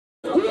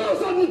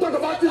don't need to talk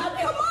about it.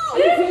 Are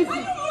you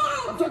crazy?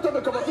 I'm just trying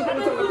to come out. You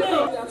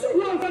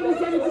don't tell me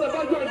anything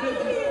about you and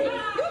Deji.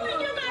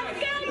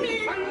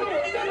 I know.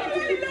 Tell her to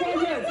keep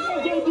quiet.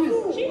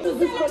 What is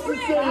this person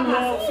saying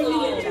now?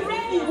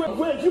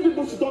 Wait, you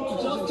people should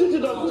talk to Chichi.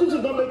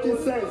 Chichi don't making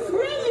sense.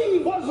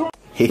 Really? What's wrong?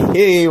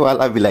 Hey,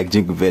 well, I be like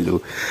Jingle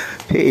Bello.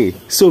 Hey,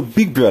 so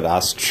Big Brother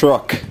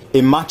struck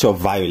a match of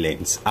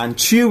violence and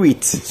threw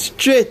it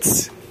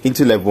straight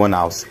into level 1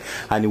 house,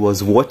 and he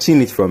was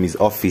watching it from his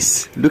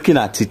office, looking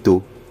at it,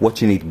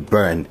 watching it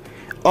burn.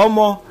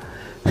 Omo,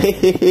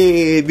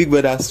 hey, Big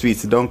Brother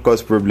streets don't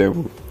cause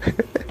problem.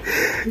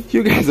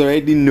 You guys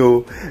already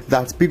know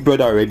that Big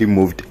Brother already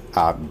moved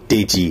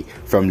Deji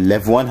from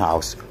level 1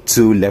 house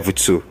to level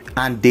 2.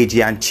 And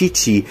Deji and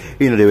Chichi,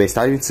 they were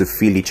starting to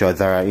feel each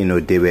other.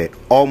 They were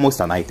almost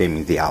an item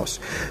in the house.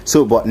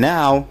 So, but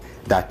now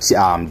that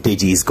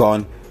Deji is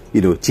gone,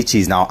 Chichi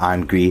is now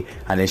angry,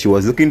 and then she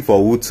was looking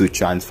for who to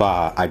transfer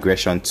her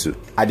aggression to.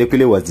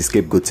 Adekunle was the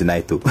scapegoat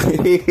tonight, though.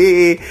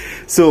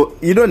 So,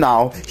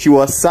 now she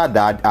was sad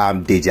that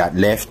Deji had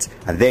left,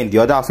 and then the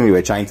other housemate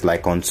were trying to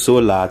like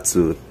console her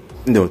to,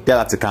 tell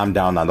her to calm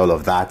down and all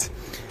of that.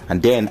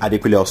 And then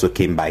Adekunle also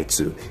came by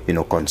to,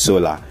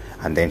 console her.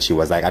 And then she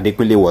was like,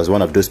 Adekunle was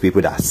one of those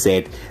people that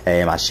said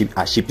our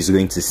ship is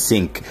going to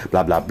sink,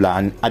 blah blah blah.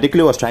 And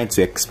Adekunle was trying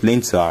to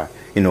explain to her,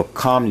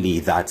 calmly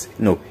that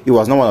it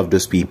was not one of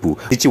those people.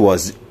 Chichi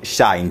was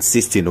shy,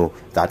 insisting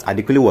that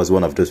Adekunle was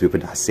one of those people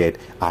that said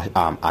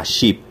our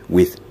ship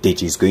with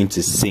Deji is going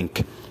to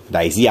sink.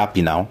 That is he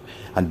happy now?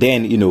 And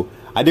then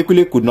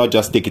Adekunle could not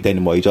just take it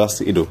anymore. He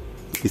just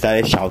he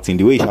started shouting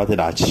the way he shouted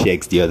at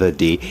Shegs the other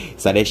day. He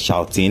started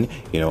shouting,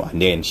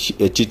 and then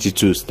Chichi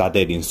too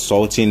started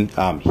insulting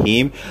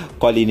him,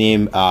 calling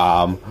him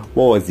what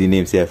was the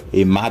name?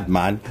 A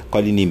madman,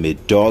 calling him a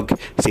dog,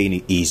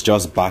 saying he's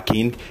just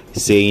barking,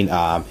 saying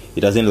he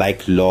doesn't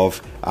like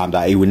love,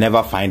 that he will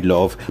never find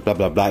love, blah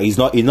blah blah. He's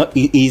not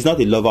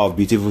a lover of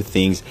beautiful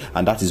things,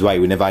 and that is why he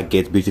will never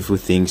get beautiful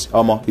things.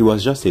 It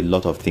was just a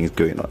lot of things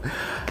going on.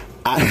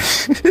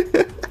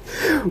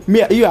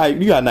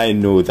 You and I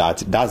know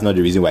that that's not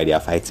the reason why they are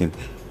fighting.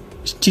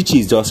 Chichi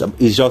is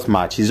just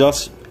mad. She's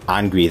just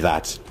angry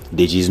that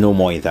Deji is no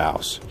more in the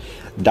house.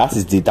 That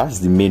is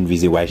the main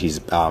reason why she's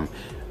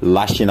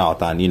lashing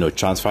out and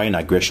transferring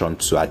aggression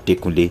to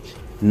Adekunle.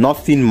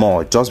 Nothing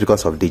more, just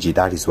because of Deji.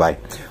 That is why.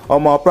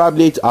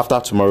 Probably after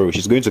tomorrow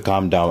she's going to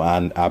calm down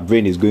and her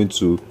brain is going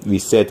to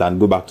reset and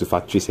go back to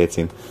factory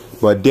setting.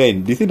 But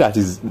then the thing that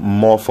is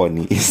more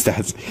funny is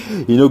that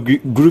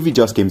Groovy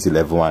just came to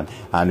level 1,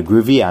 and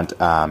Groovy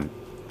and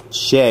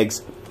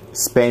Shegs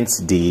spent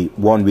the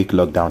 1 week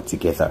lockdown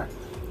together.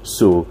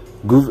 So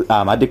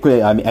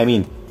Adekunle, I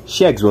mean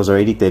Shegs was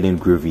already telling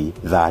Groovy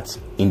that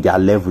in their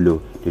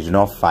level they do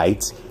not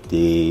fight,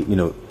 they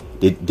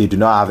do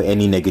not have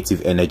any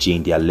negative energy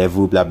in their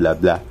level, blah blah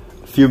blah.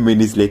 A few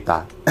minutes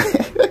later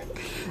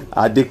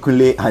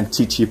Adekunle and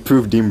Chichi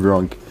proved him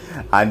wrong,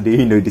 and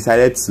they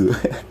decided to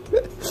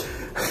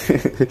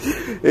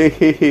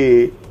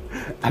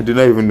I do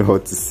not even know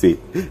what to say.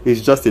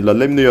 It's just a lot.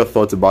 Let me know your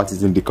thoughts about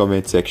it in the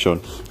comment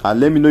section, and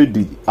let me know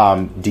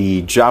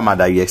the drama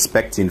that you're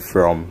expecting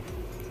from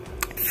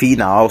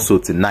Fina also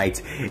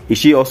tonight. Is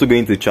she also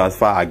going to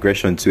transfer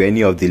aggression to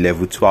any of the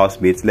level 2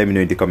 housemates? Let me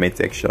know in the comment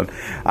section,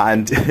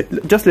 and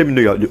just let me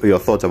know your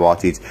thoughts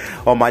about it.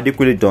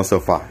 Adekunle don't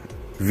suffer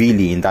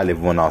really in that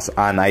level 1 house,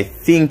 and I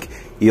think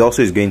he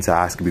also is going to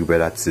ask Big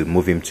Brother to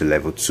move him to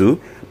level 2,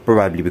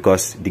 probably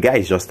because the guy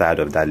is just tired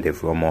of that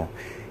level more.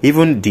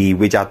 Even the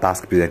wager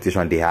task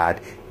presentation they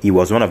had, he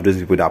was one of those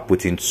people that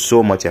put in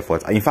so much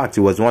effort. In fact,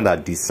 he was one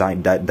that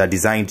designed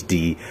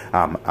the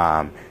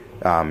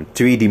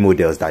 3D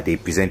models that they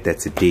presented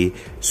today.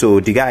 So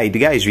the guy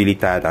is really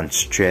tired and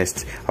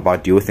stressed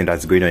about the whole thing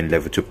that's going on in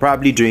level 2.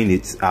 Probably during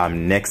his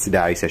next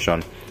diary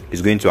session,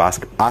 he's going to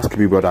ask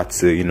Big Brother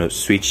to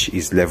switch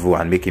his level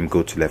and make him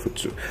go to level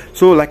 2.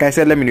 So like I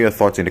said, let me know your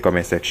thoughts in the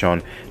comment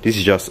section. This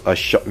is just a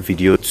short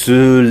video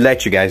to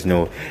let you guys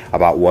know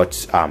about what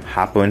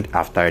happened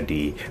after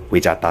the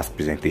wager task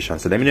presentation.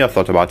 So let me know your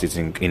thoughts about it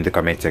in the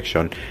comment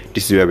section.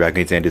 This is where we are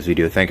going to end this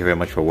video. Thank you very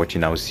much for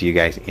watching. I will see you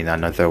guys in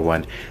another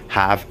one.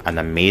 Have an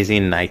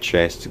amazing night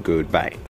rest. Goodbye.